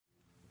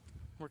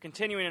We're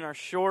continuing in our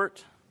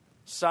short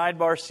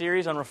sidebar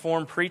series on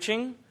Reformed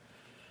preaching,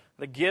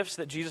 the gifts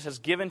that Jesus has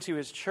given to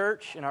His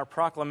church in our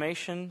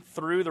proclamation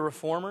through the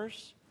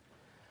Reformers.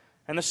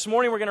 And this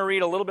morning we're going to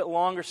read a little bit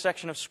longer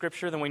section of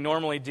Scripture than we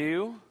normally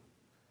do.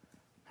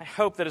 I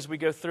hope that as we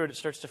go through it, it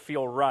starts to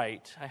feel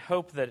right. I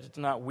hope that it's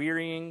not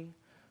wearying,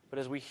 but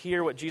as we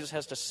hear what Jesus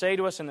has to say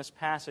to us in this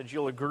passage,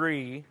 you'll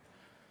agree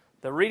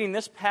that reading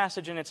this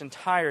passage in its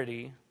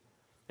entirety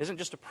isn't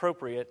just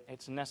appropriate,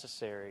 it's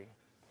necessary.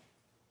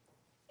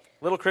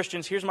 Little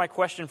Christians, here's my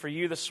question for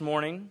you this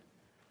morning.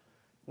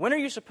 When are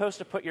you supposed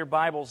to put your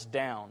Bibles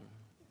down?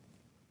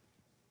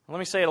 Let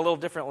me say it a little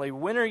differently.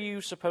 When are you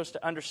supposed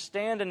to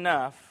understand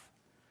enough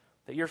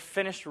that you're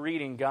finished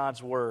reading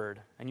God's Word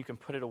and you can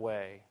put it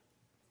away?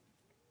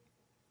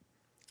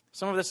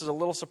 Some of this is a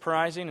little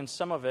surprising, and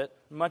some of it,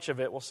 much of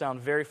it, will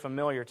sound very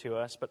familiar to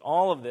us, but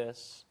all of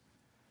this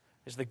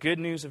is the good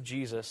news of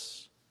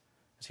Jesus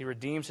as He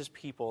redeems His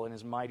people in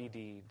His mighty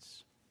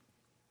deeds.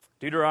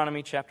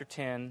 Deuteronomy chapter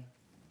 10,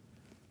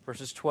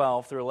 verses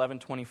 12 through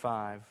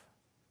 11:25.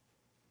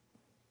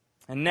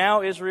 And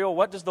now, Israel,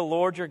 what does the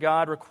Lord your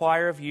God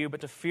require of you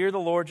but to fear the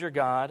Lord your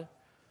God,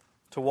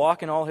 to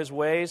walk in all His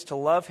ways, to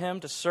love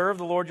Him, to serve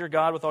the Lord your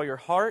God with all your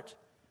heart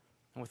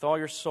and with all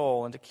your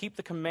soul, and to keep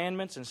the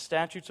commandments and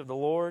statutes of the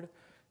Lord,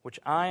 which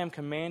I am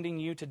commanding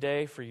you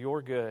today for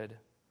your good?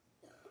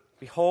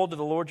 Behold, to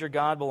the Lord your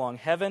God belong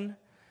heaven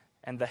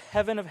and the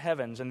heaven of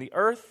heavens, and the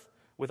earth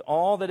with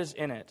all that is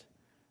in it.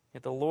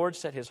 Yet the Lord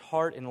set His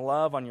heart in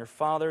love on your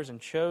fathers and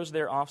chose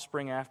their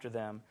offspring after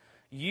them,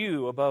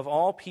 you above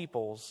all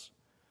peoples,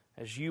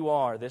 as you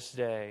are this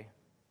day.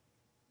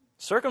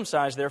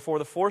 Circumcise, therefore,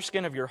 the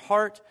foreskin of your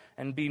heart,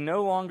 and be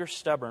no longer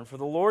stubborn. For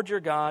the Lord your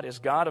God is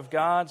God of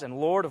gods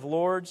and Lord of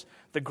lords,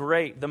 the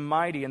great, the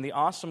mighty, and the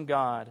awesome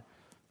God,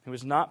 who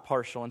is not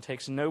partial and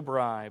takes no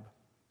bribe.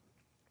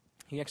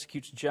 He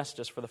executes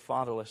justice for the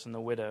fatherless and the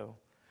widow.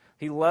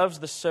 He loves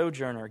the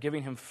sojourner,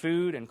 giving him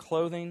food and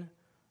clothing.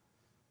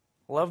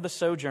 Love the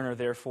sojourner,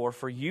 therefore,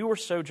 for you were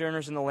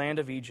sojourners in the land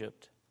of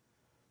Egypt.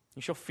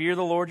 You shall fear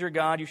the Lord your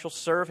God, you shall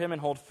serve Him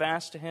and hold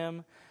fast to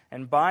Him,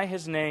 and by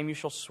His name you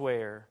shall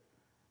swear.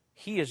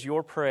 He is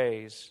your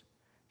praise.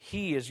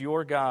 He is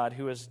your God,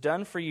 who has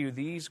done for you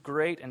these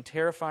great and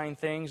terrifying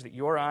things that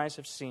your eyes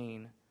have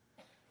seen.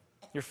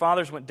 Your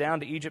fathers went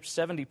down to Egypt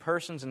 70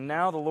 persons, and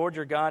now the Lord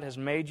your God has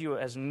made you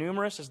as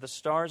numerous as the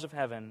stars of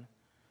heaven.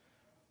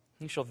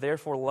 You shall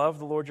therefore love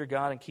the Lord your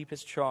God and keep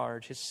His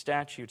charge, His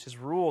statutes, His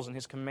rules, and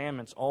His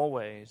commandments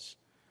always.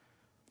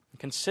 And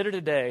consider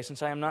today,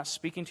 since I am not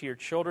speaking to your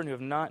children who have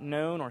not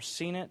known or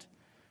seen it,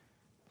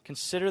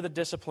 consider the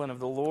discipline of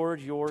the Lord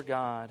your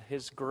God,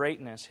 His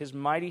greatness, His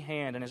mighty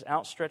hand, and His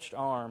outstretched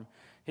arm,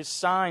 His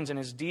signs and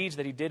His deeds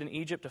that He did in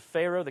Egypt to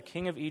Pharaoh, the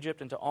king of Egypt,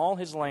 and to all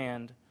his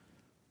land,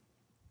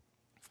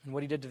 and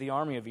what He did to the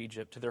army of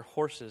Egypt, to their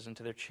horses and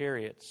to their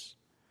chariots.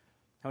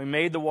 How He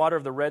made the water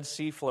of the Red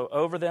Sea flow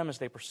over them as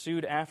they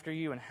pursued after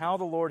you, and how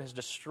the Lord has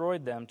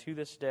destroyed them to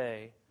this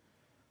day.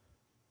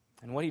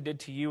 And what He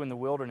did to you in the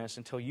wilderness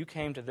until you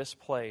came to this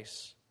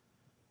place.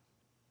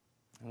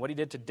 And what He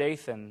did to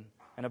Dathan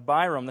and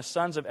Abiram, the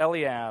sons of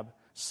Eliab,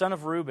 son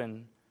of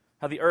Reuben,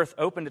 how the earth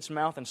opened its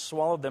mouth and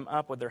swallowed them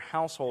up with their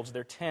households,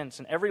 their tents,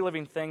 and every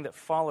living thing that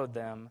followed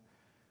them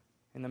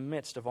in the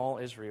midst of all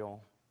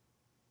Israel.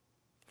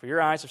 For your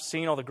eyes have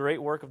seen all the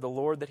great work of the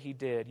Lord that He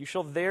did. You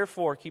shall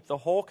therefore keep the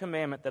whole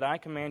commandment that I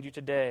command you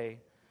today,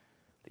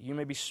 that you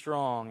may be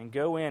strong, and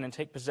go in and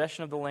take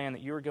possession of the land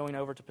that you are going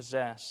over to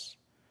possess,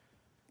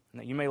 and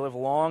that you may live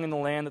long in the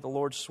land that the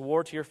Lord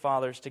swore to your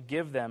fathers to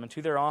give them and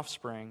to their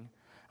offspring,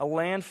 a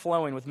land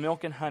flowing with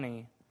milk and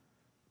honey.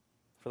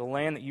 For the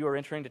land that you are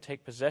entering to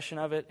take possession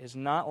of it is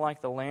not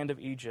like the land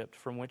of Egypt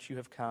from which you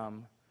have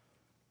come,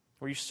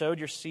 where you sowed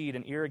your seed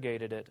and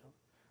irrigated it,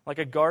 like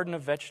a garden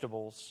of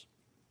vegetables.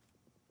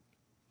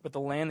 But the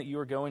land that you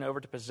are going over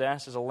to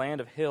possess is a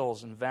land of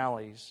hills and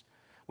valleys,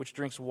 which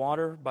drinks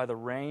water by the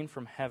rain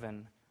from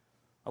heaven,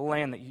 a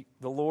land that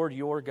the Lord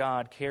your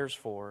God cares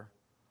for.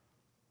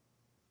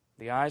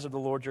 The eyes of the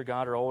Lord your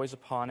God are always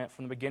upon it,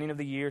 from the beginning of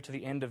the year to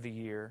the end of the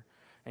year.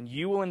 And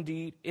you will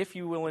indeed, if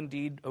you will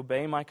indeed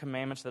obey my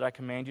commandments that I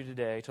command you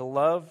today, to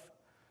love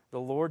the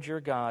Lord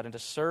your God and to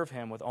serve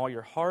Him with all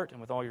your heart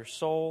and with all your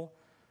soul,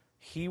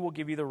 He will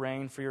give you the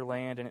rain for your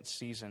land in its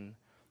season,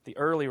 the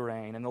early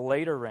rain and the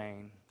later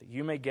rain, that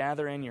you may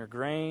gather in your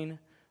grain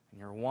and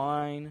your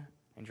wine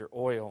and your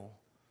oil.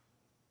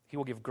 He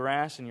will give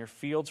grass in your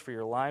fields for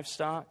your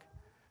livestock,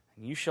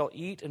 and you shall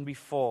eat and be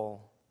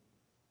full.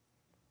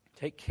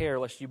 Take care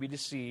lest you be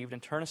deceived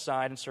and turn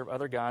aside and serve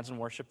other gods and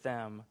worship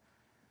them.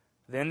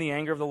 Then the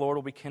anger of the Lord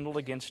will be kindled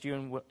against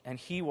you, and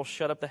He will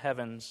shut up the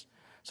heavens,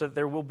 so that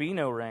there will be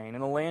no rain,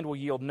 and the land will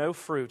yield no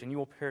fruit, and you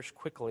will perish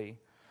quickly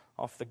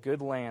off the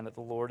good land that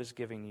the Lord is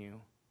giving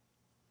you.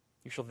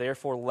 You shall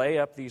therefore lay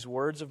up these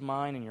words of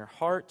mine in your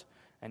heart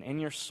and in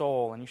your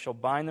soul, and you shall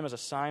bind them as a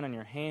sign on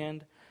your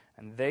hand,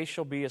 and they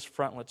shall be as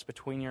frontlets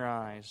between your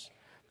eyes.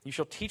 You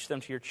shall teach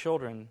them to your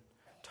children,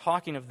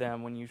 talking of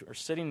them when you are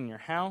sitting in your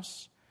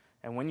house,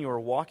 and when you are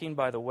walking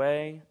by the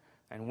way,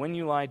 and when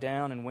you lie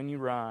down and when you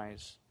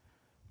rise.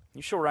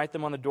 You shall write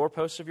them on the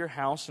doorposts of your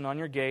house and on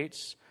your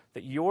gates,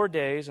 that your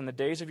days and the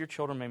days of your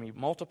children may be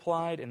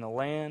multiplied in the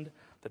land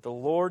that the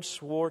Lord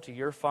swore to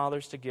your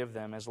fathers to give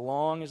them, as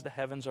long as the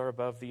heavens are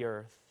above the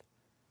earth.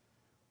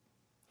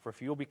 For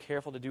if you will be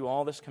careful to do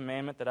all this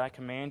commandment that I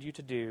command you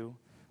to do,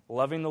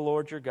 loving the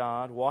Lord your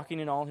God, walking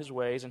in all his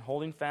ways, and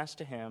holding fast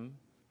to him,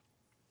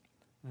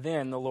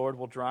 then the Lord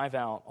will drive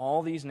out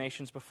all these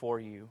nations before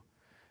you,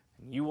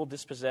 and you will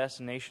dispossess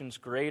nations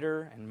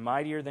greater and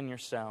mightier than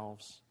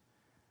yourselves.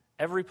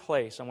 Every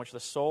place on which the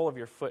sole of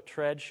your foot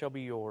treads shall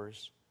be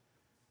yours.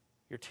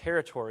 Your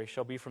territory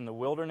shall be from the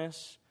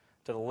wilderness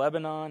to the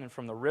Lebanon, and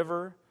from the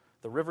river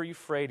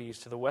Euphrates,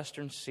 to the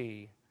western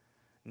sea.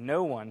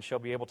 No one shall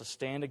be able to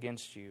stand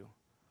against you.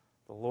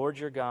 The Lord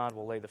your God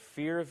will lay the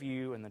fear of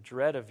you and the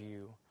dread of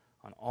you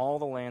on all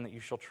the land that you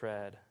shall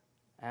tread,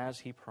 as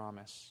he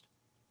promised.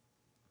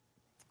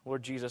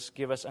 Lord Jesus,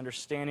 give us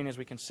understanding as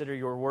we consider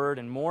your word,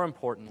 and more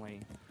important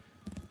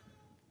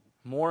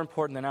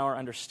than our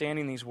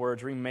understanding these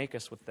words, remake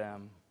us with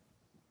them.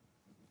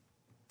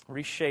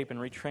 Reshape and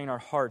retrain our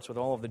hearts with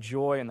all of the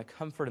joy and the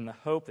comfort and the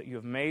hope that you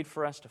have made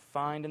for us to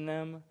find in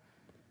them.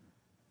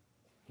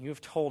 You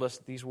have told us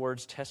that these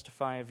words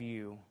testify of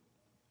you.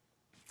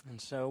 And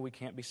so we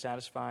can't be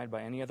satisfied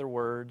by any other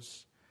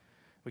words.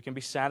 We can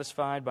be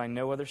satisfied by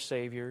no other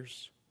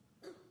saviors.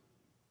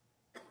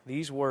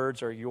 These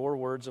words are your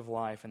words of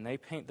life, and they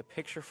paint the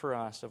picture for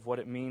us of what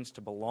it means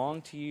to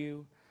belong to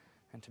you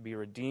and to be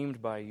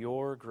redeemed by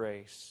your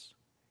grace.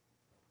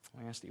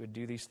 I ask that you would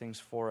do these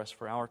things for us,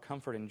 for our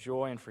comfort and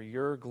joy, and for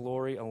your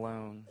glory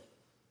alone.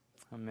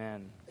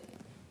 Amen.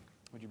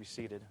 Would you be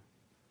seated?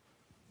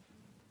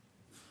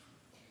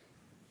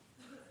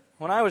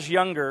 When I was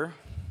younger,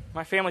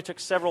 my family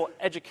took several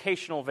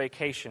educational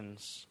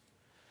vacations.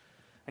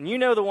 And you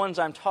know the ones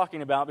I'm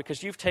talking about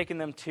because you've taken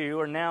them too,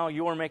 or now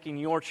you're making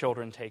your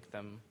children take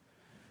them.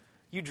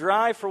 You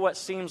drive for what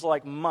seems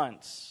like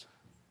months,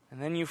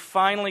 and then you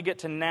finally get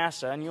to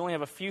NASA, and you only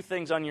have a few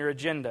things on your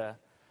agenda.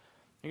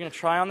 You're going to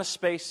try on the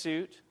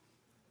spacesuit.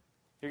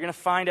 You're going to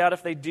find out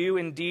if they do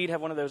indeed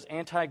have one of those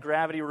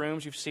anti-gravity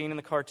rooms you've seen in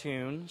the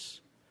cartoons.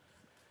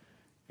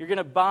 You're going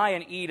to buy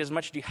and eat as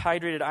much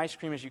dehydrated ice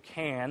cream as you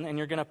can, and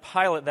you're going to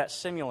pilot that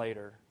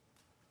simulator.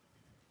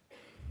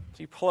 So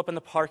you pull up in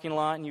the parking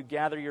lot, and you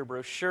gather your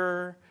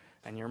brochure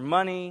and your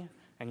money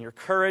and your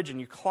courage,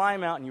 and you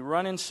climb out, and you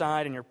run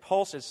inside, and your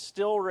pulse is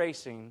still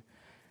racing. And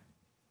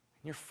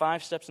you're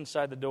 5 steps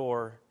inside the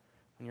door,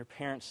 and your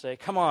parents say,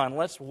 "Come on,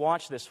 let's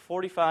watch this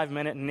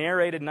 45-minute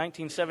narrated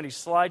 1970s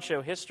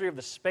slideshow history of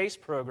the space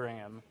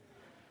program."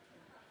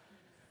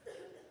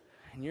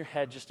 And your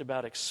head just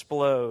about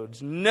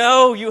explodes.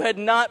 No, you had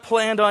not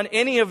planned on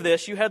any of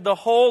this. You had the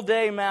whole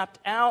day mapped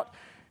out,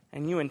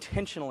 and you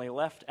intentionally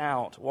left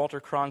out Walter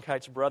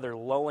Cronkite's brother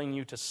lulling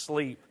you to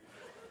sleep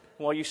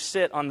while you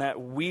sit on that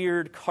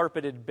weird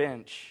carpeted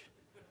bench.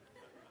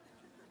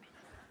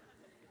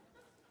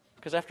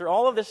 Because after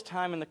all of this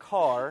time in the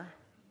car,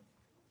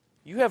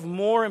 you have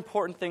more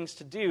important things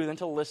to do than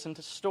to listen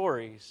to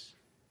stories.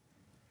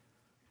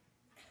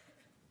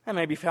 That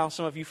may be how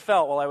some of you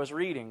felt while I was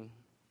reading.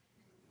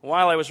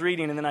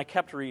 And then I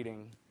kept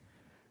reading.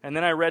 And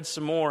then I read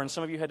some more, and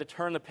some of you had to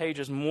turn the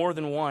pages more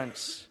than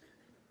once.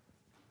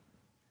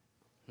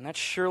 And that's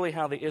surely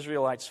how the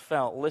Israelites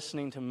felt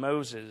listening to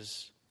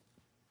Moses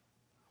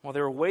while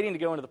they were waiting to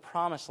go into the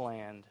Promised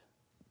Land.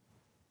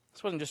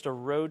 This wasn't just a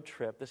road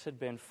trip. This had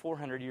been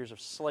 400 years of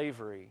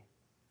slavery.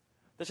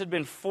 This had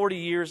been 40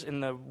 years in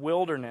the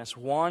wilderness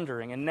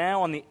wandering, and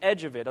now on the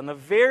edge of it, on the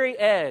very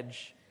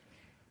edge,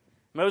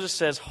 Moses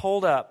says,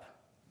 "Hold up.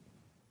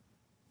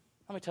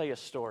 Let me tell you a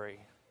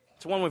story."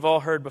 It's one we've all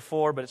heard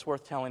before, but it's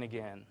worth telling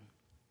again.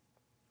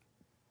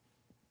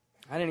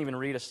 I didn't even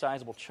read a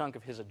sizable chunk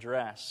of his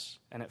address,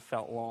 and it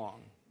felt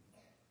long.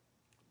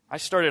 I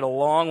started a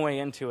long way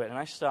into it, and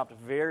I stopped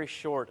very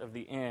short of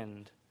the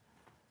end.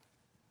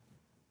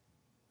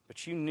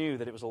 But you knew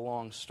that it was a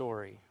long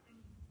story.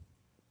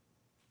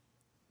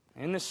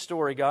 In this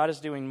story, God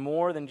is doing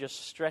more than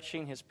just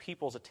stretching his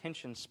people's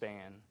attention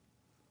span.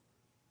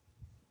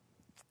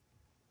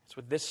 It's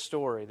with this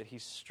story that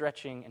he's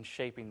stretching and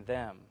shaping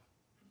them.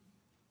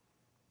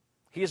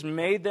 He has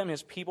made them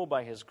his people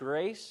by his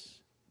grace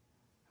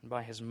and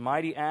by his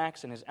mighty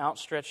acts and his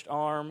outstretched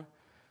arm,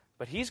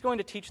 but he's going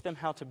to teach them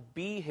how to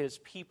be his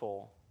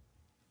people,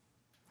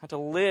 how to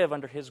live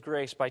under his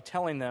grace by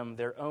telling them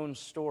their own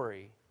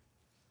story.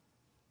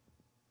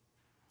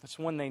 It's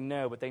one they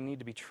know, but they need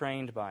to be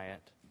trained by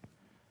it.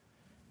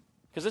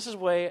 Because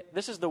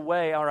this is the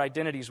way our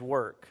identities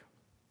work.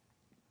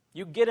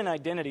 You get an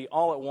identity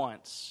all at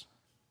once.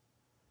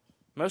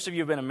 Most of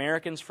you have been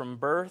Americans from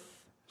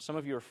birth. Some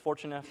of you are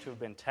fortunate enough to have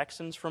been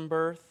Texans from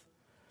birth.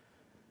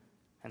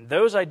 And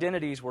those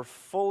identities were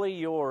fully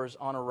yours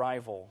on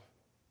arrival.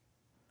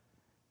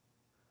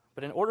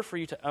 But in order for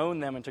you to own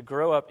them and to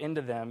grow up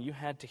into them, you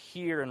had to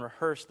hear and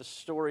rehearse the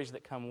stories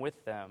that come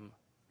with them.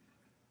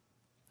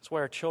 That's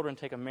why our children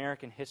take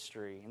American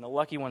history, and the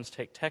lucky ones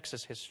take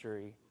Texas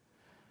history.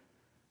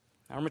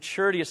 Our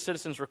maturity as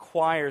citizens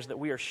requires that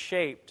we are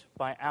shaped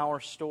by our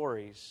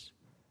stories.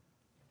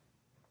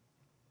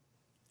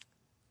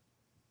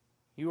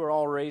 You are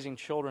all raising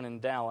children in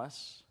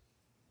Dallas,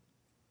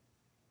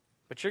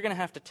 but you're going to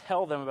have to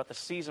tell them about the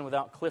season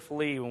without Cliff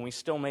Lee when we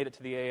still made it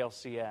to the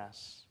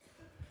ALCS.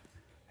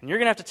 And you're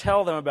going to have to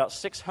tell them about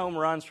 6 home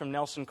runs from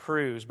Nelson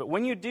Cruz. But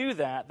when you do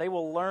that, they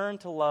will learn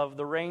to love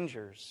the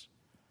Rangers.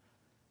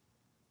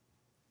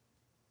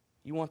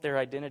 You want their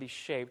identity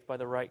shaped by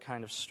the right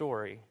kind of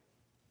story.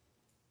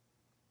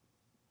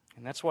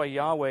 And that's why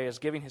Yahweh is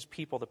giving His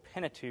people the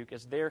Pentateuch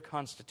as their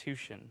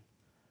constitution.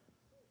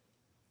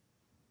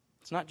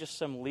 It's not just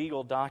some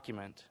legal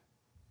document.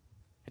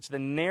 It's the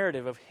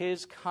narrative of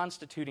His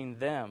constituting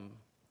them.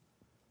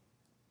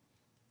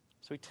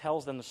 So He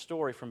tells them the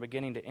story from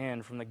beginning to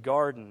end, from the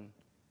garden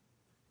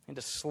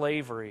into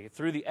slavery,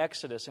 through the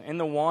Exodus and in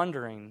the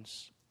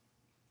wanderings.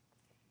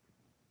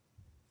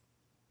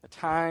 The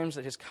times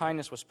that His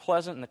kindness was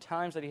pleasant and the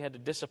times that He had to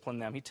discipline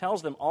them. He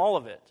tells them all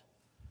of it.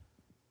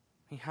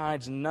 He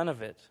hides none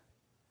of it.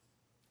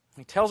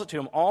 He tells it to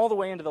them all the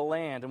way into the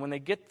land, and when they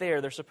get there,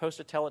 they're supposed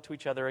to tell it to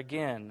each other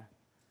again.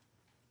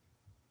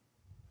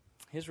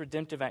 His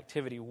redemptive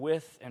activity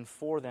with and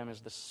for them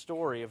is the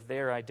story of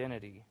their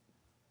identity.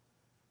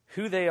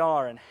 Who they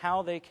are and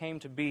how they came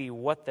to be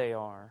what they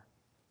are.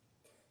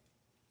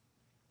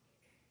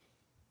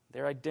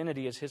 Their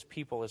identity as His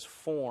people is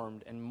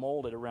formed and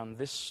molded around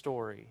this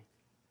story.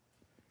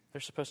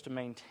 They're supposed to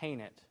maintain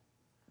it.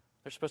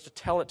 They're supposed to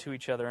tell it to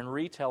each other and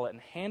retell it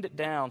and hand it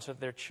down so that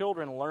their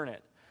children learn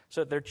it, so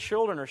that their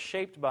children are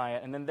shaped by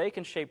it, and then they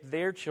can shape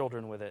their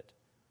children with it.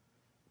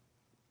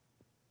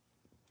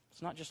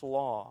 It's not just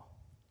law.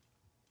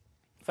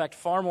 In fact,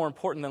 far more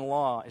important than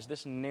law is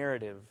this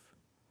narrative.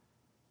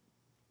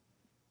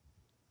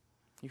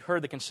 You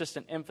heard the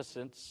consistent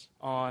emphasis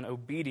on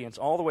obedience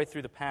all the way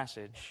through the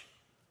passage.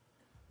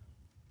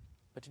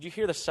 But did you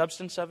hear the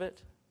substance of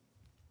it?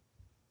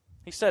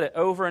 He said it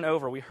over and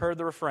over. We heard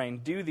the refrain,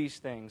 do these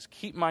things,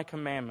 keep my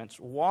commandments,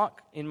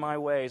 walk in my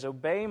ways,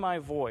 obey my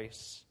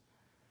voice.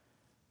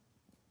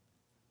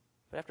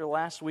 But after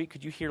last week,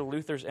 could you hear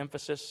Luther's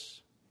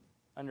emphasis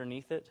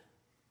underneath it?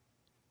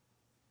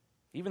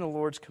 Even the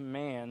Lord's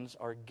commands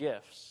are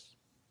gifts.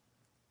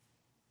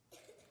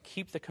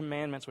 Keep the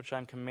commandments which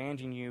I'm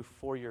commanding you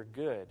for your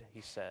good,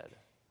 he said.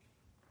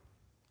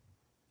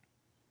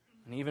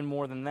 And even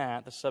more than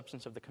that, the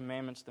substance of the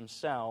commandments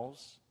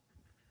themselves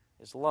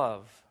is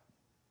love.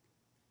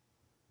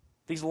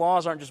 These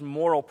laws aren't just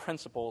moral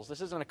principles.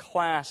 This isn't a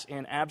class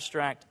in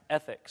abstract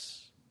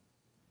ethics.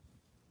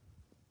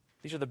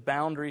 These are the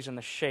boundaries and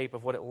the shape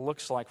of what it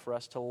looks like for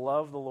us to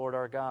love the Lord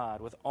our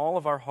God with all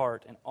of our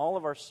heart and all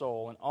of our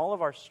soul and all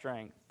of our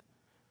strength.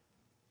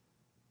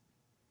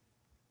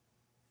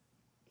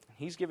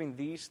 He's giving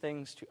these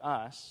things to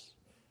us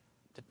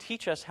to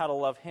teach us how to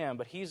love Him,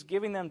 but He's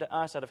giving them to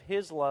us out of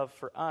His love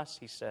for us,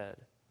 He said.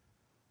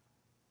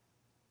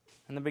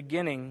 In the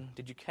beginning,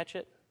 did you catch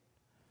it?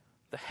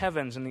 The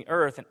heavens and the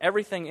earth and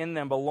everything in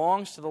them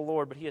belongs to the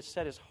Lord, but He has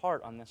set His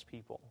heart on this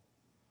people.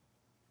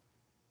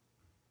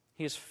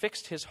 He has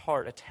fixed His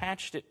heart,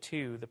 attached it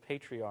to the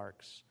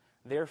patriarchs,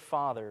 their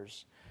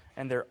fathers,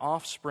 and their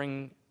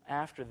offspring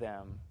after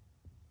them.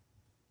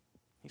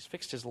 He's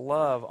fixed His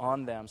love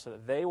on them so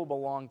that they will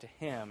belong to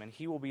Him and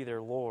He will be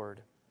their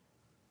Lord.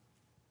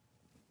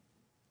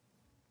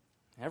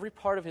 Every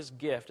part of His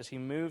gift, as He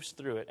moves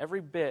through it,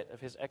 every bit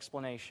of His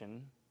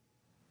explanation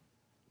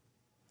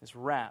is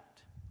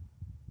wrapped.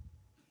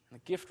 The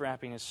gift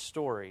wrapping is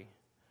story.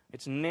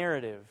 It's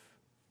narrative.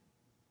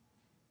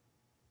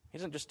 He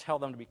doesn't just tell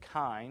them to be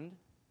kind.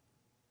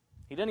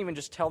 He doesn't even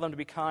just tell them to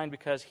be kind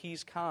because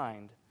He's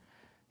kind.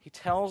 He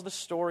tells the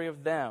story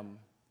of them.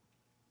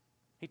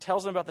 He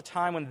tells them about the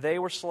time when they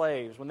were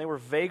slaves, when they were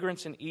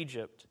vagrants in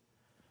Egypt.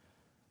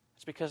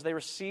 It's because they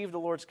received the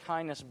Lord's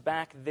kindness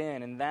back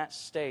then in that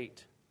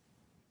state.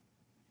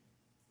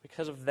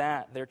 Because of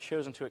that, they're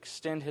chosen to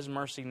extend His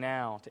mercy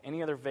now to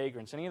any other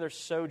vagrants, any other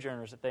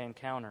sojourners that they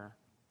encounter.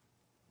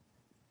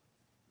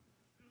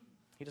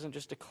 He doesn't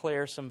just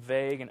declare some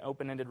vague and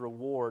open-ended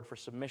reward for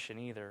submission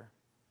either.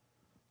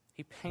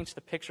 He paints the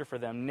picture for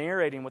them,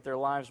 narrating what their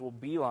lives will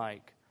be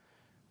like,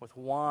 with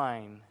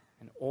wine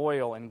and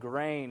oil and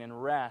grain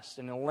and rest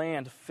in a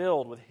land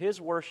filled with His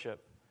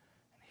worship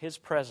and His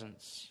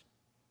presence.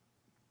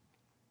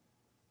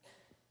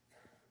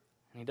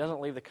 And He doesn't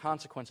leave the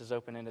consequences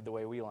open-ended the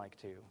way we like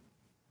to.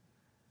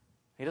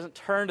 He doesn't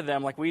turn to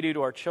them like we do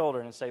to our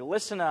children and say,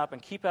 listen up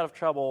and keep out of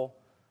trouble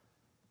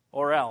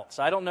or else.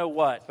 I don't know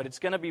what, but it's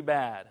going to be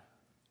bad.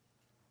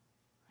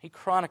 He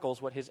chronicles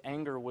what His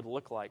anger would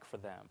look like for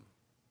them.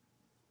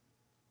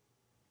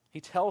 He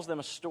tells them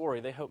a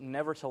story they hope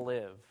never to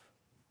live.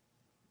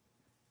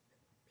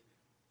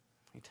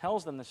 He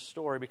tells them this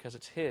story because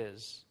it's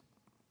His.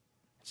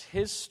 It's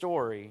His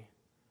story,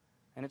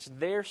 and it's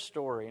their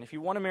story. And if you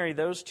want to marry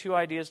those two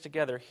ideas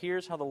together,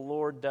 here's how the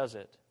Lord does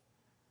it.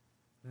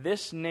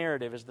 This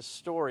narrative is the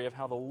story of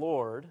how the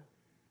Lord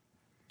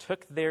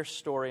took their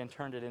story and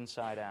turned it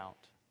inside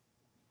out.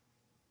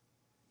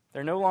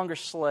 They're no longer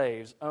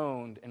slaves,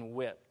 owned and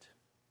whipped.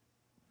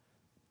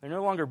 They're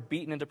no longer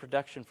beaten into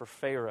production for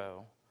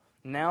Pharaoh.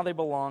 Now they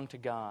belong to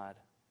God.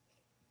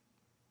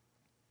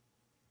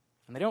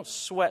 And they don't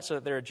sweat so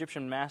that their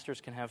Egyptian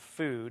masters can have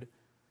food.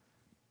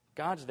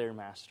 God's their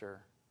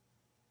master.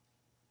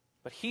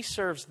 But He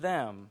serves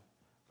them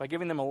by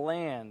giving them a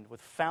land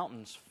with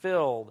fountains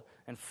filled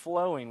and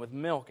flowing with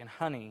milk and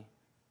honey.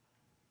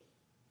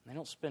 They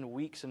don't spend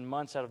weeks and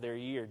months out of their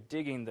year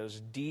digging those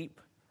deep,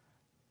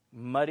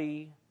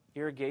 muddy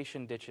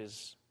irrigation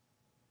ditches.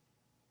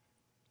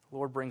 The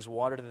Lord brings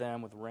water to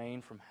them with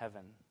rain from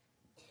heaven.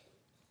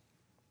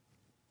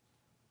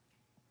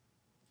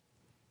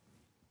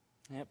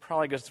 And it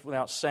probably goes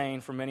without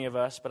saying for many of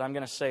us, but I'm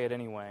going to say it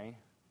anyway.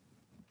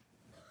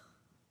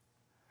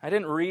 I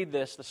didn't read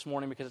this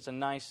morning because it's a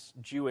nice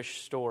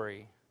Jewish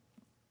story.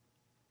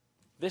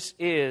 This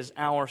is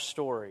our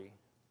story.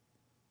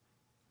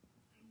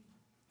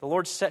 The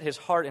Lord set His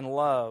heart in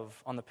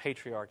love on the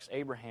patriarchs,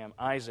 Abraham,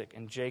 Isaac,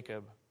 and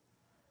Jacob.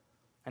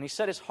 And He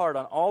set His heart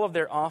on all of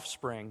their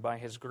offspring by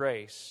His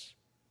grace.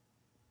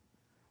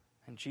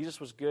 And Jesus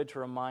was good to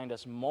remind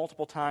us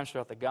multiple times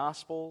throughout the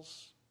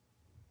Gospels,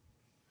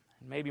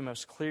 and maybe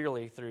most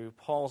clearly through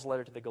Paul's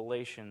letter to the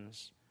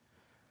Galatians,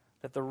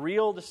 that the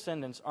real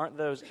descendants aren't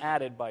those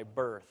added by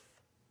birth.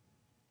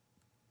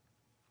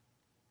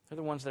 They're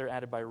the ones that are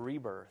added by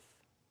rebirth.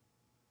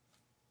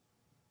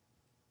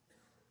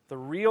 The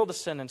real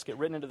descendants get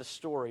written into the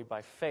story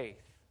by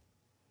faith.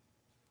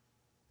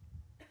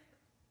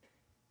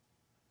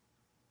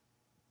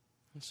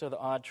 And so the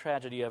odd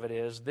tragedy of it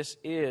is, this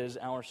is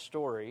our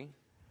story,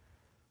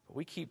 but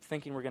we keep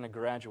thinking we're going to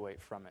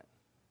graduate from it.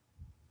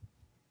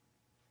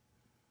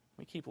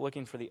 We keep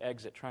looking for the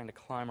exit, trying to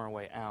climb our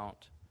way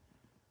out.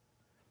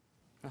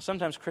 Now,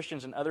 sometimes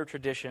Christians in other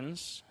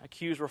traditions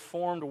accuse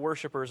Reformed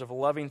worshipers of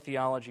loving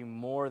theology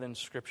more than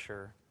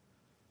Scripture.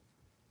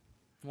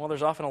 While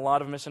there's often a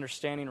lot of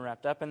misunderstanding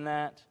wrapped up in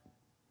that,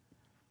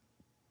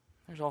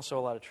 there's also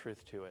a lot of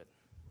truth to it.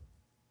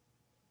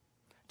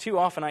 Too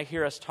often I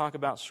hear us talk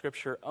about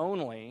Scripture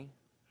only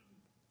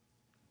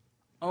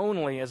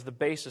as the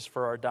basis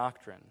for our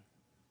doctrine.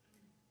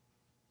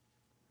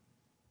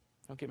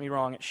 Don't get me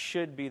wrong, it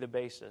should be the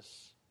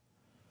basis.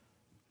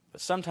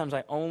 But sometimes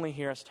I only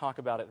hear us talk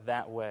about it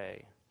that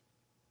way.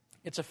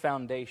 It's a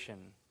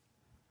foundation.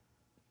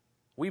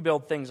 We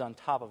build things on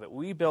top of it.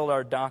 We build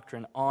our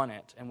doctrine on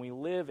it, and we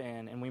live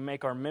in, and we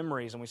make our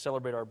memories, and we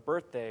celebrate our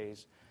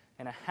birthdays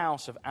in a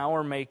house of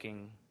our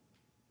making.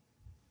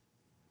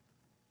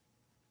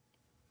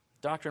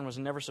 Doctrine was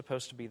never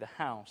supposed to be the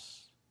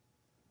house.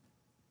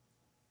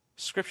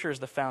 Scripture is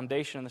the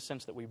foundation in the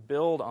sense that we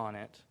build on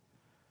it,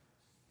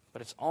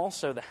 but it's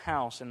also the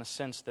house in the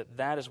sense that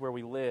that is where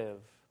we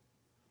live.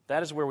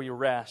 That is where we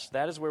rest.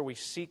 That is where we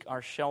seek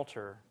our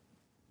shelter.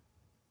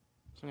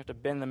 So I'm going to have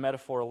to bend the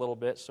metaphor a little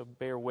bit, so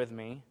bear with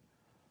me.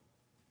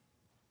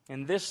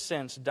 In this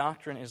sense,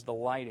 doctrine is the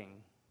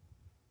lighting.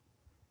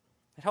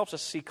 It helps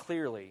us see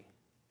clearly.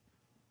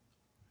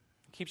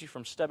 It keeps you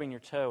from stubbing your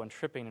toe and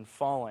tripping and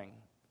falling.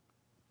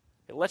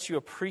 It lets you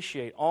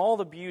appreciate all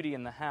the beauty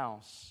in the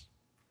house.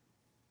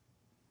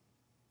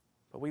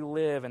 But we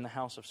live in the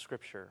house of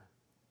Scripture.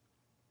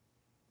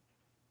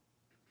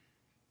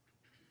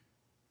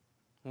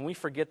 When we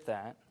forget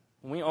that,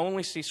 when we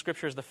only see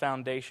Scripture as the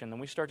foundation, then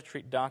we start to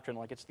treat doctrine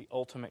like it's the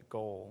ultimate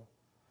goal.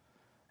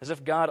 As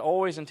if God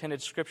always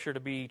intended Scripture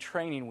to be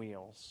training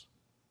wheels.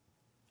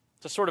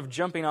 It's a sort of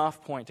jumping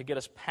off point to get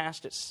us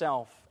past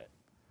itself,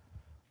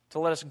 to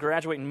let us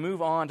graduate and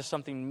move on to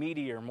something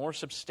meatier, more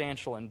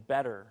substantial, and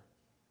better.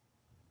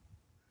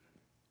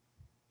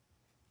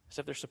 As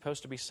if there's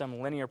supposed to be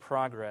some linear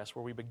progress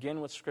where we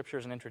begin with Scripture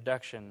as an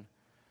introduction,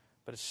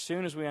 but as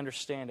soon as we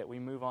understand it, we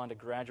move on to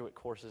graduate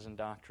courses in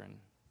doctrine.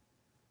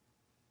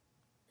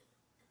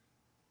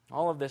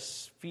 All of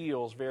this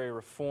feels very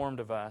Reformed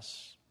of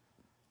us,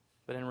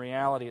 but in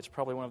reality, it's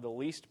probably one of the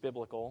least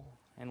biblical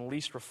and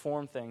least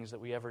Reformed things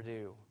that we ever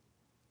do.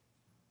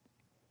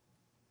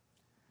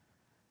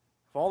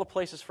 Of all the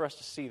places for us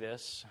to see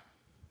this,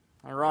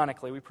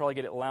 ironically, we probably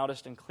get it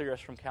loudest and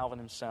clearest from Calvin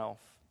himself.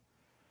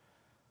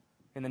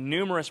 In the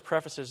numerous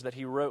prefaces that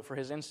he wrote for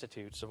his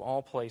Institutes, of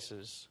all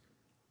places.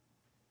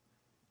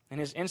 In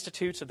his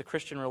Institutes of the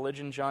Christian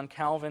Religion, John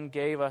Calvin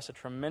gave us a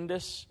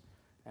tremendous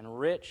and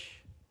rich,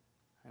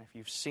 and if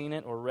you've seen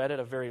it or read it,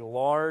 a very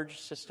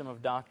large system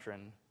of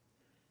doctrine.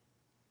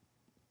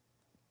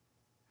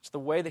 It's the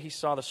way that he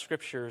saw the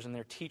Scriptures and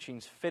their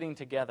teachings fitting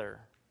together.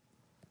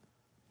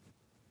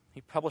 He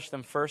published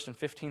them first in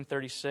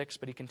 1536,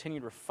 but he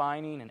continued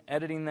refining and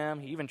editing them.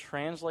 He even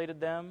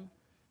translated them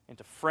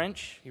into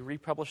French. He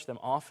republished them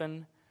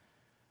often.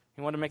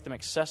 He wanted to make them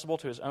accessible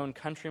to his own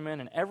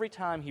countrymen, and every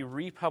time he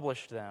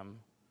republished them,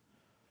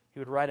 he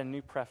would write a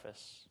new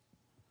preface.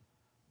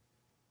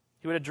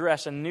 He would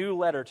address a new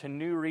letter to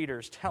new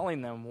readers,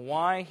 telling them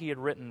why he had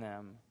written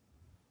them,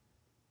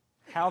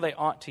 how they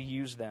ought to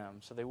use them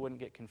so they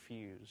wouldn't get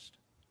confused.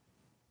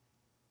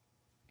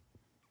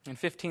 In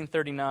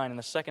 1539, in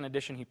the second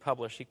edition he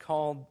published, he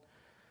called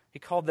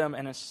them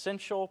an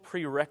essential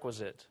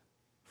prerequisite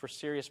for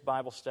serious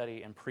Bible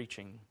study and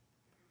preaching.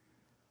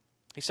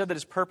 He said that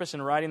his purpose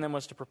in writing them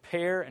was to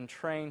prepare and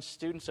train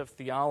students of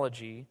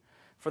theology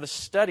for the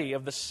study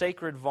of the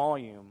sacred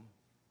volume,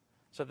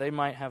 so that they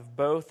might have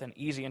both an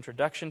easy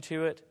introduction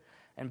to it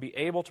and be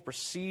able to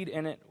proceed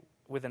in it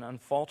with an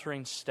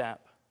unfaltering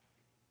step.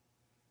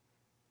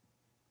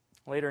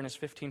 Later in his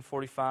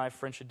 1545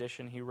 French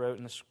edition, he wrote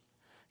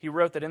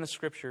that in the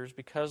Scriptures,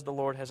 because the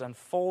Lord has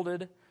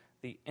unfolded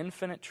the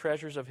infinite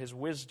treasures of His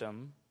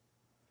wisdom,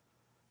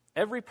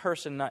 every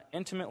person not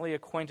intimately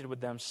acquainted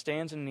with them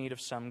stands in need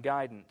of some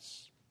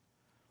guidance.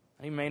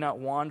 He may not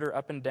wander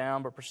up and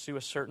down, but pursue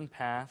a certain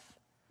path,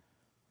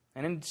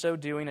 and in so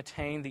doing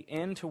attain the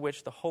end to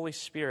which the Holy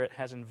Spirit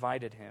has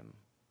invited him.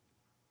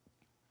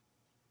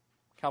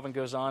 Calvin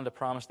goes on to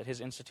promise that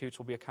his institutes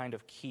will be a kind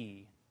of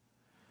key,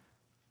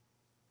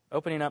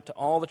 opening up to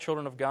all the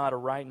children of God a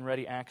right and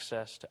ready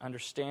access to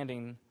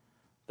understanding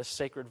the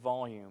sacred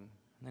volume.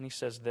 And then he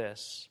says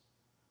this: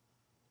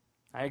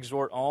 I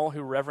exhort all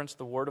who reverence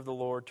the word of the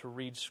Lord to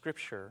read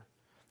Scripture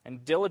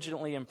and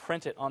diligently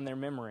imprint it on their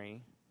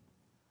memory,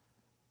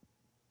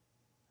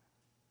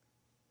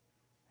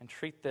 and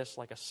treat this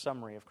like a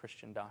summary of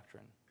Christian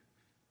doctrine.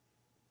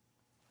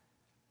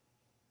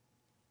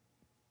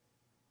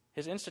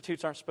 His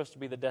institutes aren't supposed to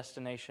be the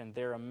destination.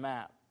 They're a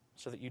map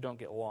so that you don't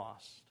get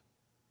lost.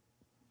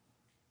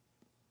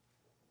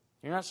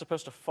 You're not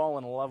supposed to fall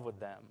in love with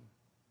them.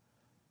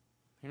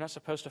 You're not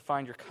supposed to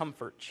find your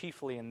comfort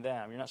chiefly in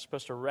them. You're not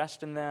supposed to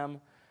rest in them.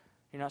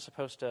 You're not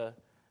supposed to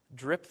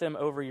drip them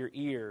over your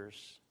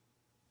ears.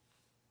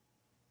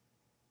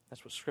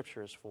 That's what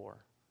Scripture is for.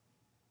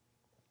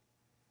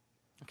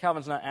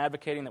 Calvin's not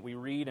advocating that we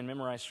read and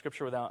memorize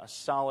Scripture without a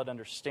solid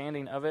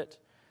understanding of it,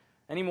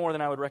 any more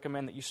than I would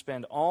recommend that you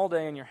spend all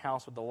day in your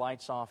house with the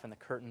lights off and the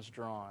curtains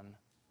drawn.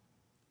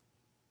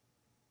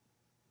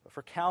 But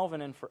for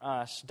Calvin and for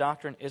us,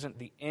 doctrine isn't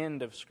the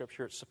end of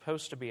Scripture. It's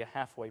supposed to be a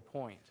halfway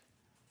point.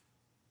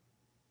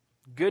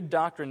 Good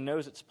doctrine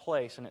knows its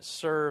place and it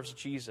serves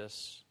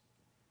Jesus.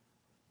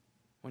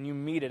 When you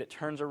meet it, it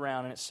turns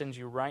around and it sends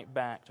you right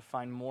back to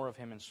find more of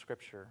Him in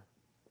Scripture.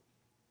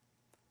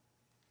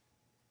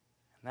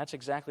 And that's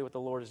exactly what the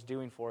Lord is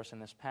doing for us in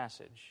this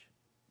passage.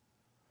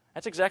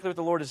 That's exactly what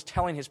the Lord is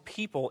telling His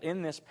people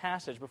in this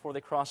passage before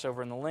they cross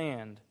over in the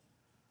land.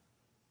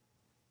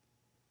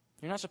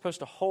 You're not supposed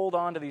to hold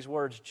on to these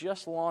words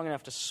just long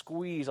enough to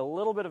squeeze a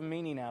little bit of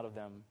meaning out of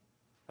them.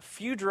 A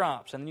few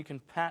drops, and then you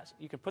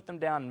can put them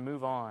down and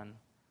move on.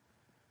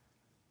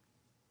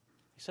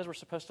 He says we're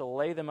supposed to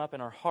lay them up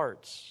in our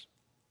hearts.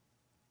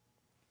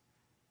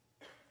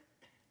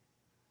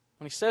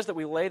 When he says that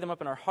we lay them up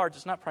in our hearts,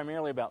 it's not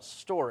primarily about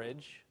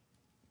storage.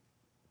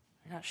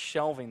 You're not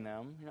shelving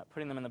them. You're not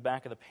putting them in the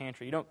back of the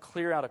pantry. You don't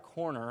clear out a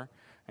corner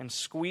and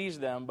squeeze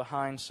them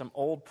behind some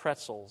old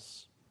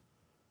pretzels.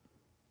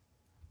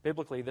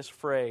 Biblically, this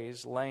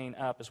phrase, laying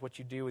up, is what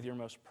you do with your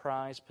most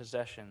prized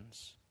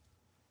possessions.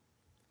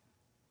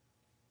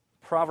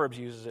 Proverbs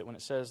uses it when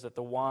it says that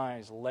the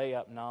wise lay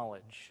up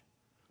knowledge.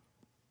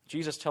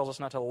 Jesus tells us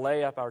not to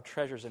lay up our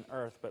treasures in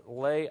earth, but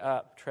lay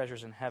up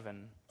treasures in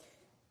heaven.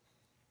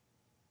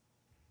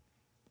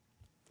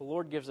 The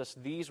Lord gives us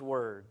these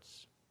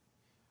words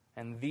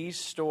and these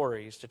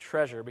stories to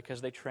treasure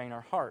because they train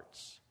our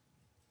hearts.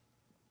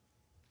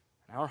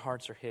 And our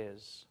hearts are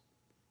His.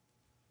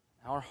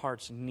 Our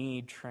hearts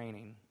need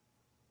training.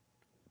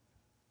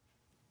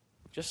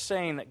 Just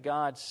saying that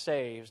God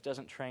saves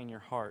doesn't train your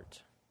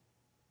heart.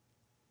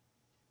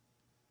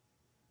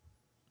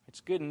 It's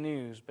good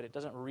news, but it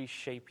doesn't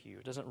reshape you.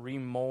 It doesn't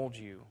remold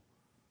you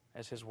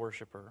as His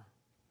worshiper.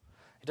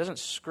 It doesn't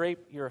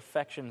scrape your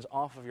affections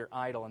off of your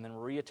idol and then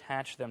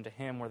reattach them to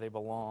Him where they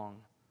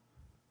belong.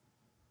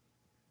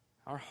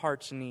 Our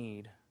hearts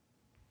need.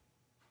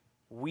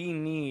 We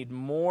need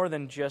more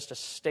than just a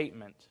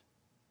statement,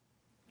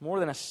 more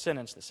than a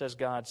sentence that says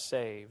God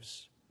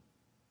saves.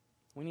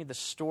 We need the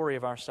story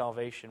of our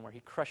salvation where He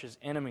crushes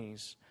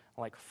enemies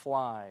like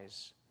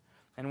flies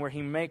and where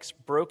He makes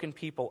broken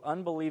people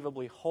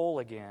unbelievably whole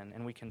again,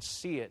 and we can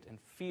see it and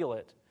feel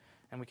it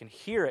and we can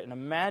hear it and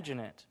imagine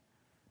it.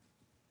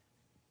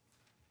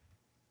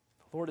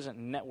 The Lord isn't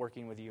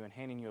networking with you and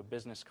handing you a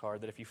business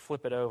card that if you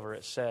flip it over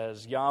it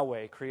says,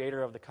 Yahweh,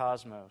 creator of the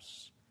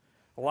cosmos,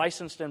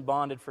 licensed and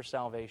bonded for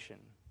salvation.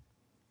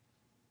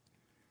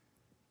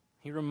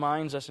 He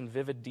reminds us in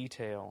vivid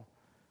detail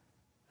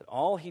that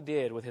all He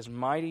did with His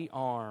mighty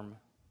arm,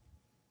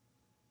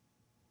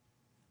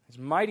 His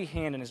mighty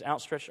hand and His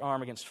outstretched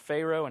arm against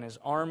Pharaoh and his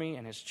army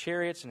and his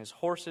chariots and his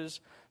horses,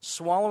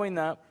 swallowing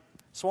them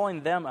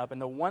up in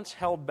the once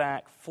held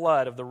back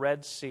flood of the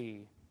Red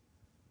Sea.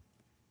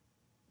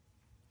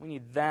 We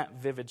need that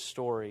vivid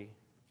story.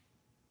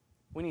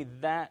 We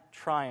need that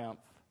triumph,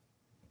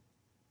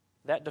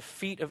 that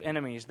defeat of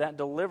enemies, that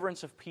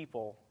deliverance of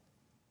people.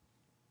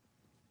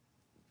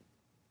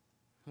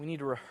 We need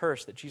to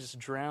rehearse that Jesus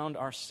drowned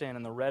our sin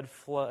in the red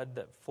flood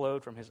that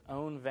flowed from His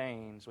own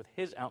veins with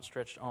His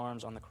outstretched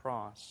arms on the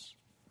cross.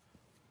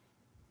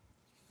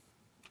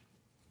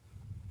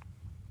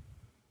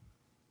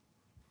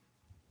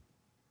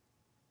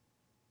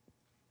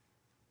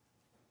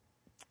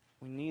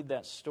 We need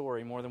that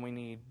story more than we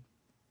need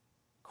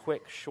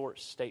quick, short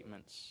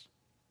statements.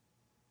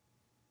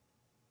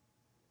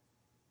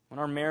 When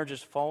our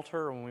marriages falter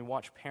or when we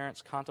watch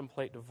parents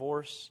contemplate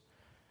divorce,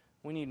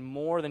 we need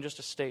more than just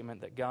a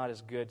statement that God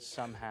is good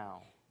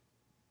somehow.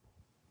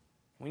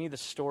 We need the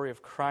story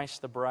of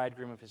Christ, the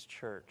bridegroom of His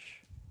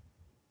church,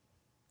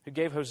 who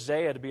gave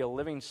Hosea to be a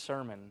living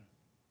sermon,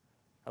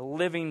 a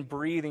living,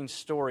 breathing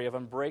story of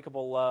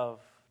unbreakable love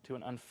to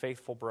an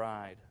unfaithful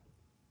bride.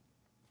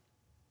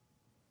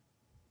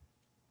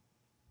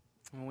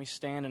 When we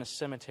stand in a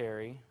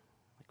cemetery,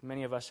 like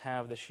many of us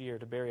have this year,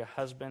 to bury a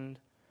husband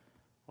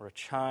or a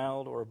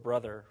child or a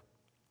brother,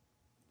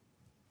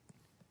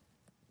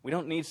 we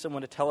don't need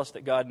someone to tell us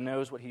that God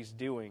knows what He's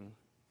doing.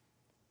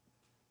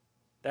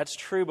 That's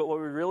true, but what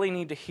we really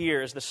need to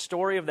hear is the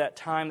story of that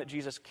time that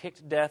Jesus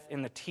kicked death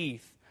in the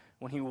teeth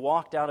when He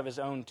walked out of His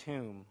own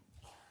tomb.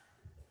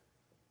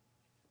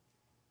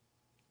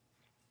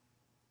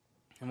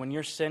 And when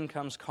your sin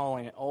comes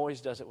calling, it always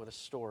does it with a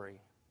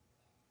story.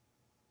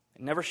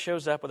 It never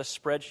shows up with a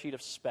spreadsheet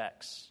of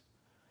specs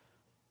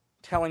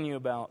telling you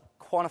about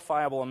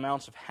quantifiable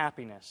amounts of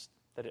happiness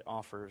that it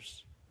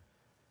offers.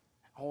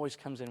 It always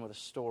comes in with a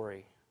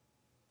story,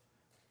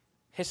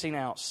 hissing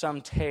out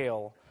some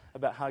tale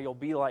about how you'll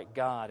be like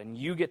God and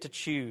you get to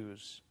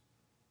choose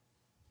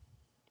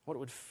what it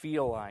would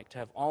feel like to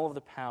have all of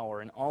the power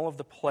and all of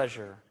the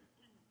pleasure,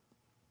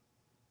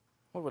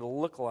 what it would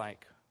look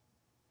like,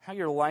 how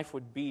your life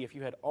would be if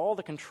you had all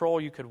the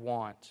control you could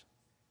want.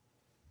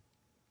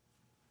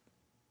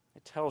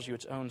 It tells you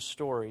its own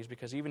stories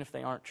because even if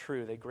they aren't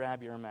true, they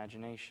grab your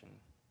imagination.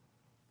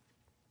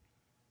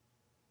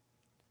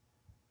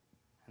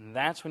 And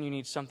that's when you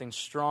need something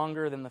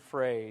stronger than the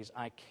phrase,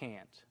 I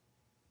can't,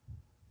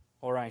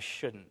 or I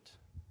shouldn't.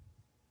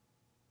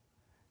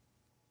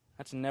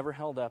 That's never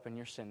held up, and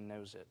your sin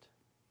knows it.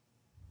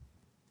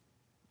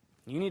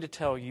 You need to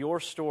tell your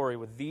story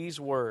with these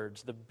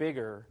words, the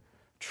bigger,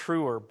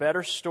 truer,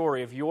 better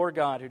story of your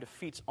God who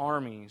defeats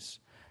armies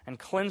and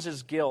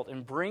cleanses guilt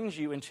and brings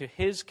you into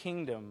His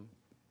kingdom,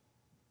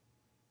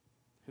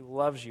 who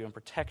loves you and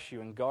protects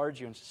you and guards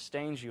you and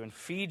sustains you and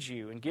feeds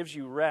you and gives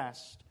you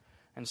rest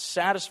and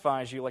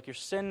satisfies you like your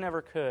sin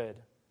never could.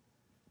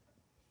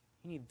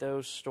 You need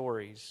those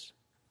stories.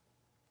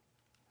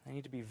 They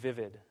need to be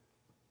vivid.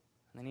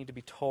 They need to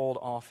be told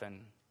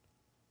often.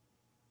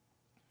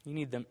 You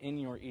need them in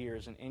your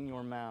ears and in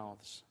your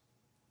mouths.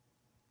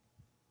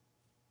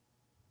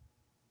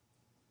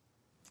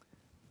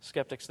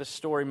 Skeptics, this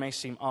story may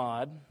seem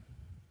odd.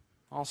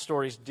 All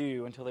stories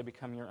do until they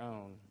become your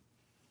own.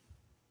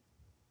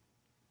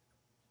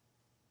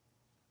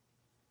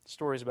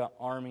 Stories about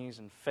armies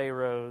and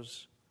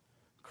pharaohs,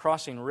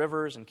 crossing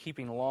rivers and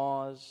keeping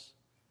laws.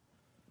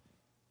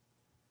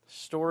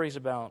 Stories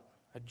about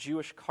a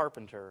Jewish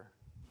carpenter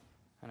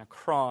and a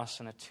cross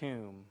and a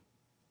tomb.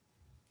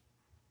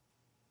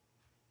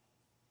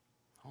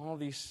 All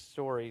these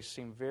stories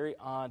seem very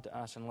odd to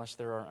us unless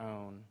they're our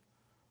own.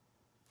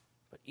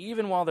 But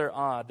even while they're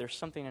odd, there's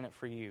something in it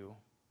for you.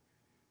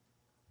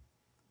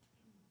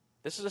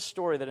 This is a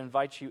story that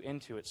invites you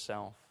into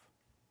itself.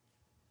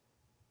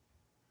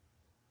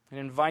 It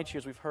invites you,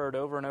 as we've heard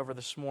over and over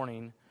this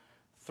morning,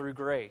 through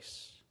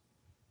grace.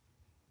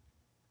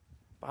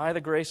 By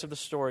the grace of the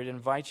story, it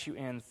invites you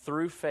in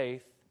through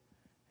faith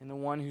in the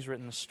one who's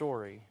written the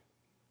story.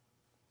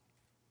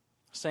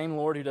 The same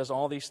Lord who does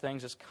all these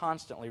things is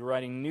constantly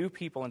writing new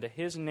people into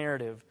His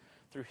narrative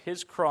through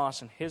His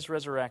cross and His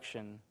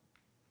resurrection.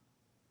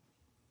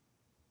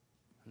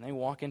 And they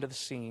walk into the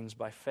scenes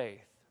by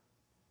faith.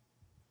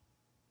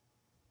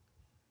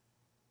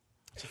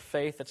 It's a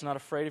faith that's not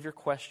afraid of your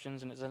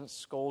questions and it doesn't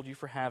scold you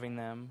for having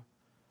them.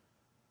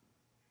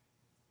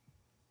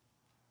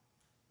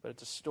 But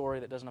it's a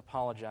story that doesn't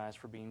apologize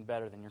for being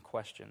better than your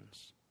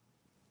questions.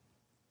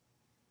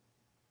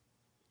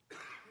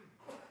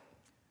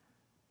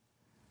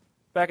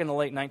 Back in the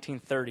late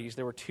 1930s,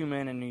 there were two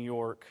men in New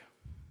York,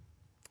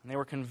 and they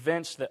were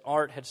convinced that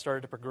art had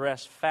started to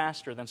progress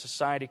faster than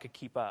society could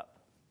keep up.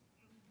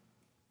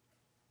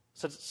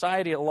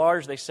 Society at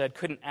large, they said,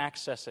 couldn't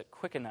access it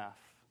quick enough.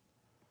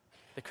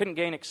 They couldn't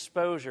gain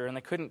exposure, and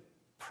they couldn't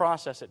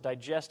process it,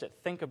 digest it,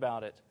 think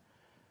about it,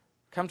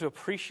 come to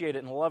appreciate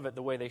it and love it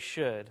the way they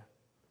should.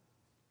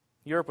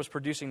 Europe was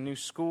producing new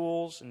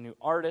schools and new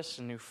artists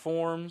and new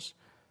forms,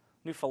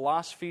 new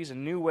philosophies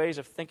and new ways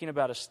of thinking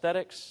about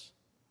aesthetics.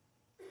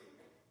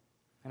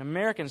 And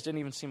Americans didn't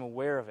even seem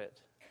aware of it.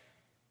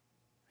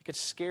 They could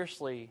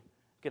scarcely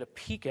get a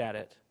peek at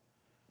it.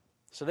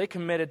 So they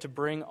committed to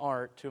bring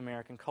art to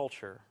American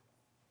culture.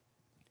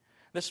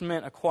 This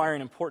meant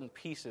acquiring important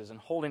pieces and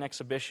holding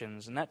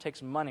exhibitions, and that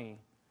takes money,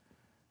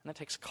 and that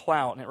takes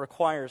clout, and it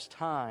requires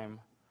time.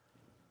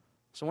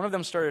 So one of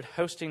them started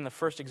hosting the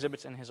first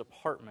exhibits in his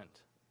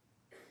apartment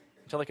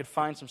until they could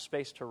find some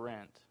space to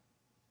rent.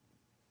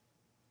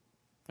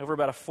 Over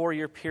about a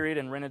 4-year period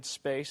in rented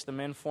space, the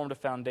men formed a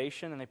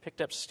foundation and they picked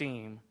up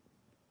steam.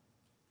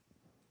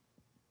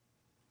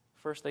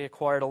 First they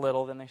acquired a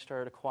little, then they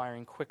started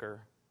acquiring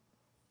quicker.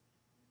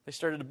 They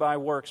started to buy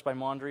works by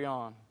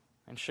Mondrian,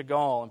 and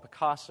Chagall and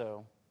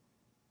Picasso.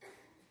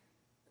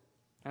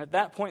 And at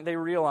that point, they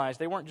realized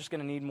they weren't just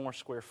going to need more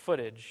square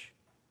footage.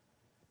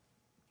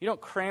 You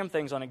don't cram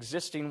things on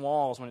existing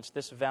walls when it's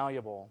this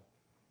valuable.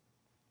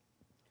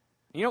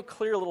 You don't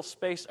clear a little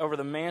space over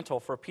the mantle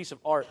for a piece of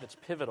art that's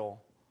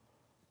pivotal.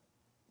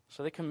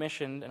 So they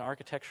commissioned an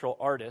architectural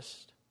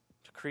artist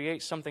to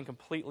create something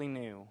completely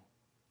new.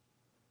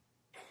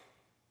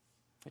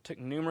 It took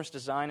numerous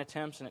design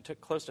attempts, and it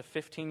took close to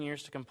 15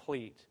 years to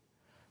complete.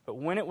 But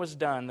when it was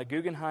done, the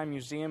Guggenheim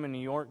Museum in New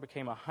York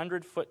became a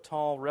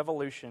 100-foot-tall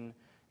revolution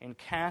in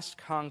cast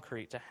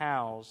concrete to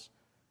house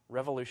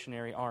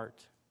revolutionary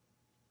art.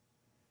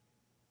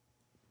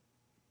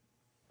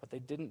 But they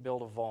didn't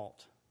build a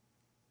vault.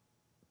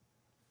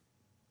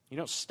 You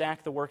don't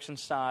stack the works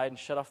inside and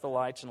shut off the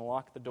lights and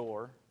lock the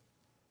door.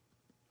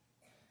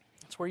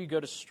 It's where you go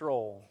to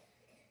stroll.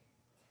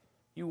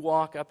 You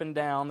walk up and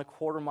down the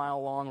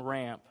quarter-mile-long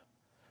ramp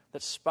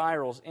that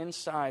spirals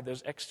inside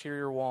those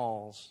exterior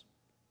walls.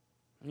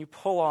 And you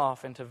pull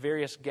off into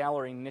various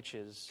gallery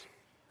niches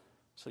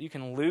so that you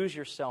can lose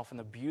yourself in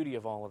the beauty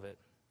of all of it.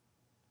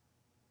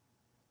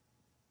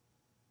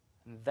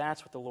 And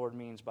that's what the Lord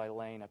means by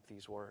laying up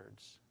these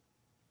words.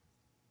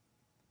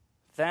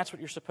 That's what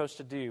you're supposed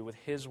to do with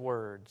His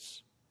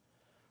words.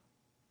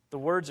 The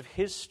words of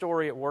His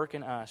story at work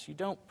in us. You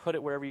don't put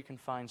it wherever you can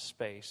find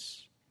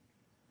space.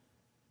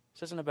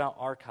 This isn't about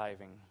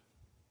archiving.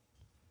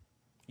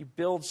 You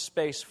build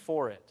space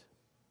for it.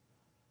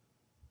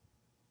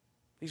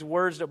 These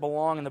words that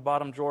belong in the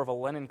bottom drawer of a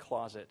linen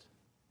closet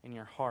in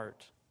your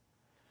heart.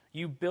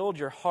 You build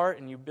your heart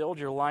and you build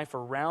your life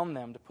around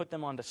them to put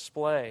them on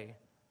display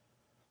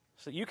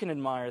so that you can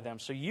admire them,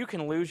 so you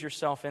can lose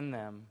yourself in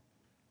them.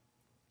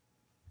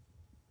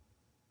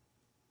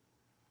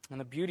 And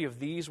the beauty of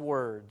these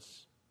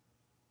words,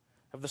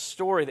 of the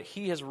story that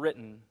He has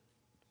written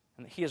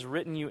and that He has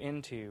written you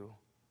into,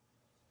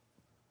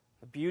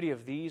 the beauty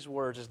of these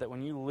words is that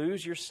when you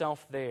lose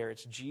yourself there,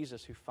 it's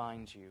Jesus who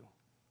finds you.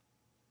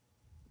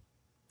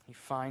 He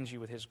finds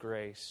you with His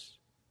grace.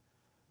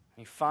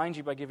 He finds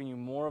you by giving you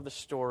more of the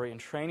story and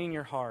training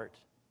your heart,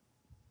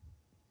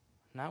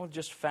 not with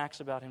just facts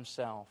about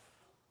Himself,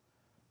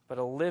 but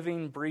a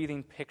living,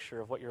 breathing picture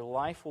of what your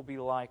life will be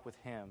like with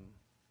Him,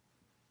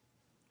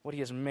 what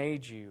He has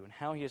made you and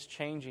how He is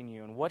changing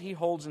you and what He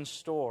holds in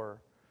store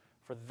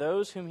for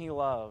those whom He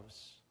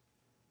loves.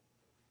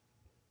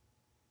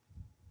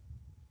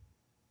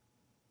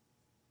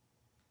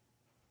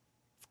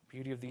 The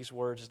beauty of these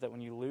words is that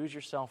when you lose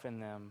yourself in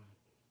them,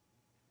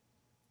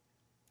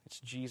 it's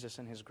Jesus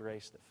and His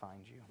grace that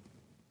finds you.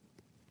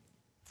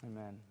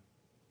 Amen.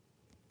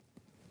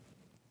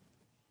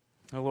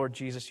 Oh Lord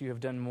Jesus, You have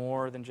done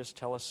more than just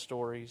tell us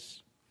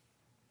stories.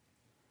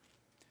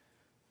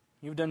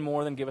 You've done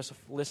more than give us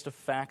a list of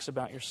facts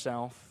about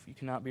Yourself. You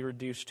cannot be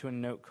reduced to a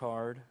note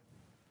card,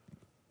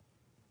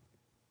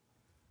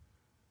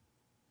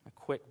 a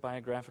quick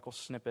biographical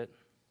snippet.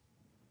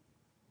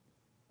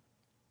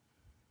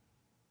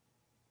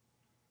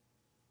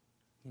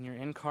 In Your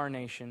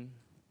incarnation,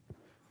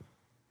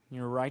 in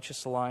Your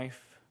righteous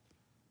life,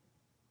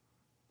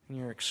 in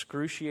Your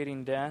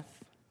excruciating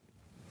death,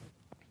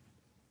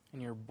 in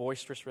Your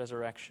boisterous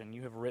resurrection,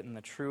 You have written the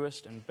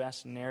truest and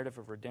best narrative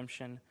of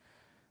redemption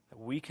that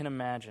we can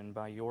imagine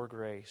by Your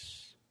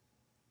grace.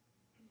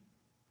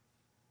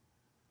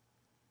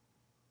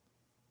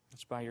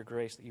 It's by Your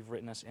grace that You've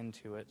written us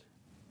into it.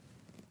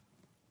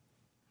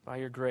 By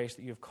Your grace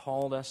that You have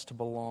called us to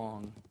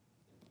belong.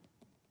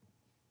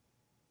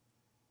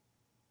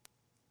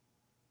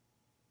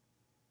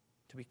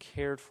 To be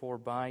cared for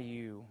by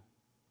You,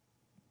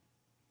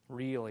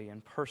 really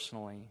and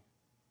personally.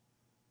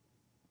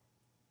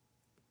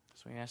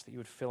 So we ask that You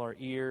would fill our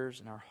ears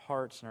and our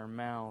hearts and our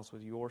mouths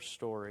with Your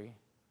story.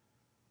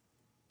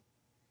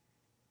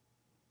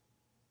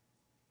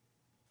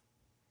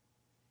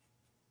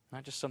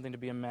 Not just something to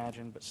be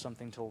imagined, but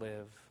something to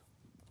live.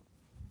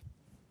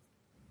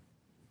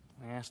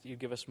 We ask that You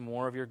give us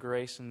more of Your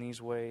grace in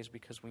these ways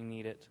because we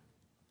need it.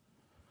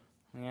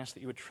 We ask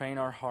that You would train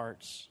our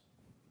hearts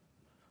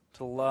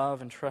to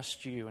love and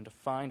trust You and to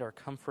find our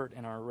comfort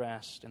and our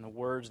rest in the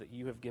words that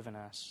You have given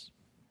us.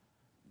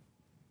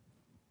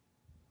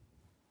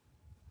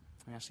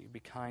 I ask that You be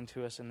kind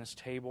to us in this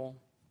table.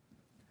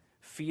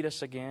 Feed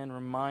us again.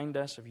 Remind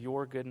us of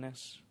Your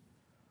goodness.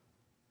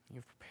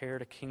 You've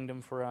prepared a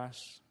kingdom for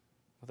us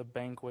with a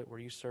banquet where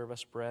You serve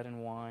us bread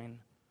and wine.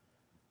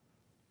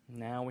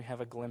 Now we have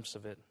a glimpse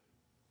of it.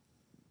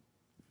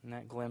 In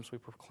that glimpse we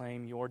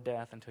proclaim Your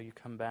death until You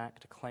come back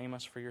to claim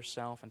us for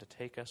Yourself and to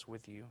take us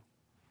with You.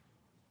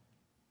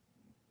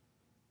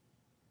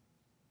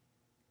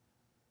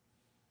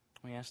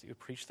 We ask that You would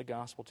preach the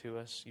gospel to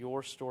us,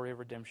 Your story of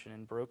redemption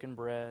in broken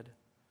bread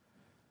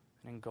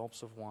and in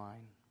gulps of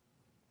wine.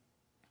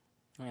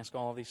 We ask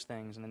all of these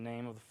things in the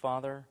name of the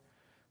Father,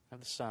 of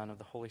the Son, of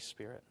the Holy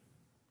Spirit.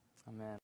 Amen.